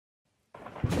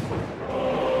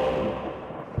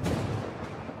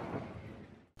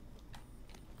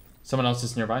Someone else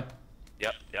is nearby.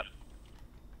 Yep, yep.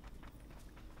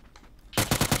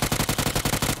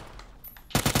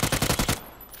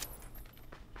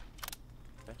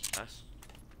 Okay, nice.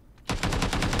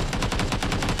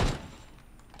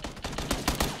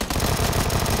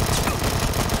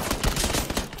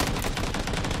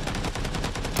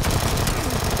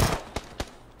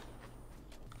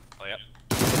 Oh, yep.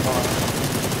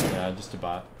 Yeah, just a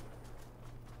bot.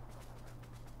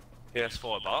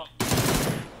 PS4 bot.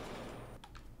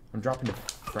 I'm dropping the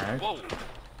frag. Whoa!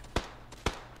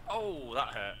 Oh, that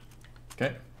hurt.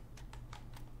 Okay.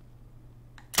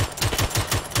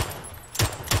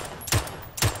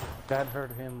 That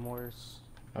hurt him worse.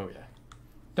 Oh yeah.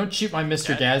 Don't shoot my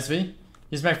Mr. Gazvee.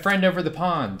 He's my friend over the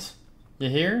pond. You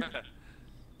hear?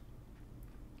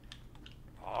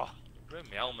 Oh, ruined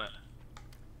my helmet.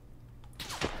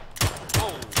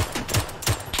 Whoa!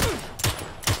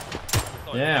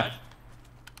 Oh, Yeah.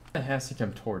 It has to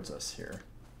come towards us here.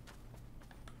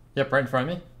 Yep, right in front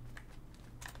of me.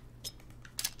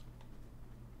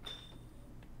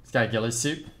 This guy ghillie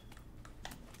suit.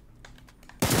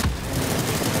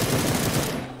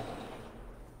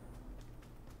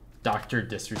 Doctor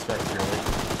disrespect really.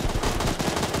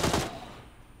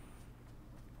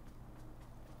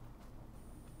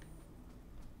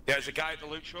 Yeah, there's a guy at the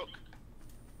loot truck.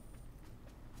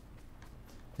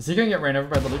 Is he gonna get ran over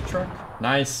by the loot truck?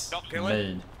 Nice. Not kill him.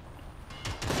 Made.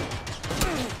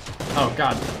 Oh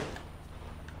god.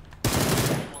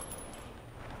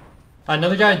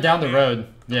 Another guy down the road.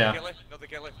 Yeah. Another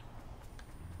ghillie.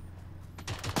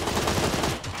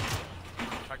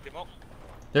 Tagged him up.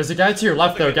 There's a guy to your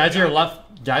left though. Guy to your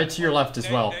left. Guy to your left as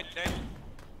well. Dead.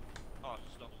 Oh,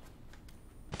 stop.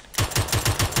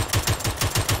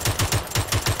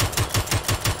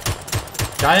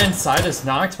 Guy inside is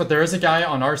knocked, but there is a guy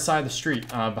on our side of the street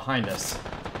behind us.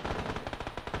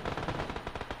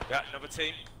 Yeah, another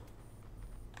team.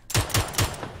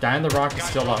 Guy on the rock is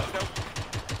still up.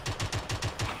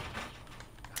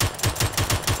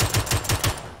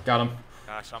 Got him.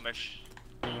 Nice, Amish.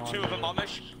 Two of them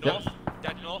Amish. North. Yep.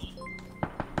 Dead north.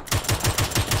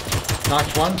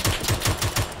 Knocked one.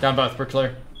 Down both. We're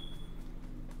clear.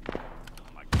 Oh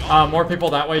my god. More people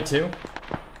that way too.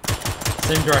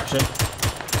 Same direction.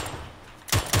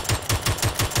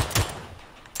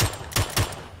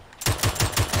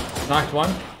 Knocked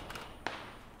one.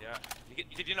 Yeah.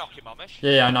 Did you knock him, Amish?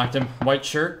 Yeah, I knocked him. White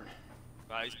shirt.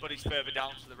 Right, his buddy's further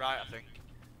down to the right, I think.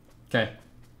 Okay.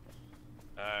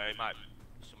 He might.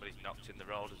 Somebody's knocked in the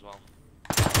road as well.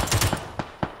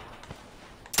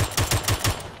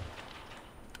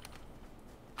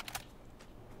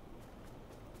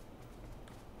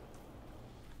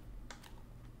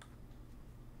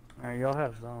 Alright, y'all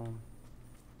have zone.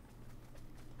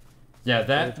 Yeah,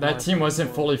 that team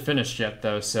wasn't fully finished yet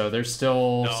though, so there's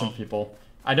still some people.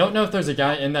 I don't know if there's a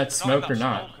guy in that smoke or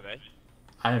not.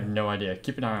 I have no idea.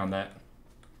 Keep an eye on that.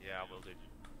 Yeah, I will do.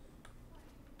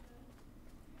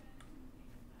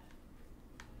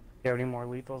 You have any more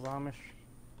lethals, Amish?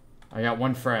 I got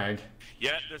one frag.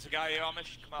 Yeah, there's a guy here,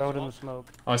 Amish. Come Throw out it in the smoke.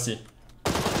 Oh, I see.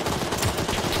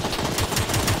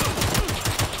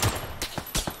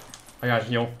 I got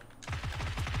heal.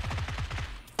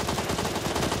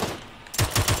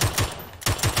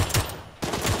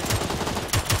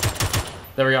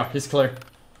 There we go. He's clear.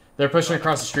 They're pushing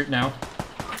across the street now.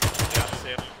 Yeah, I see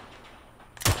him.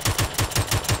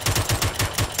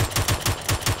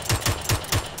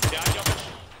 Yeah, I got Amish.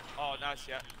 Oh, nice,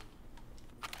 yeah.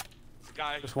 There's a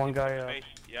guy. Just one guy,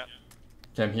 Yeah.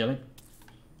 Okay, I'm healing.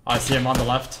 Oh, I see him on the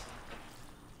left.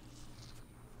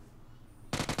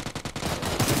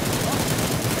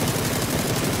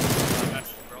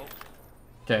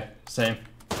 Okay, same.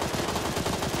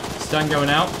 Stun going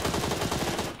out.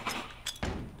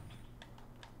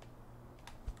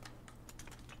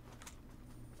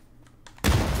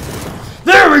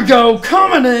 There we go!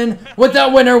 Coming in with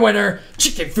that winner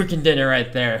chicken freaking dinner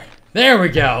right there. There we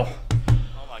go.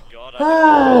 Oh my god.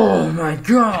 Oh my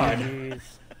god.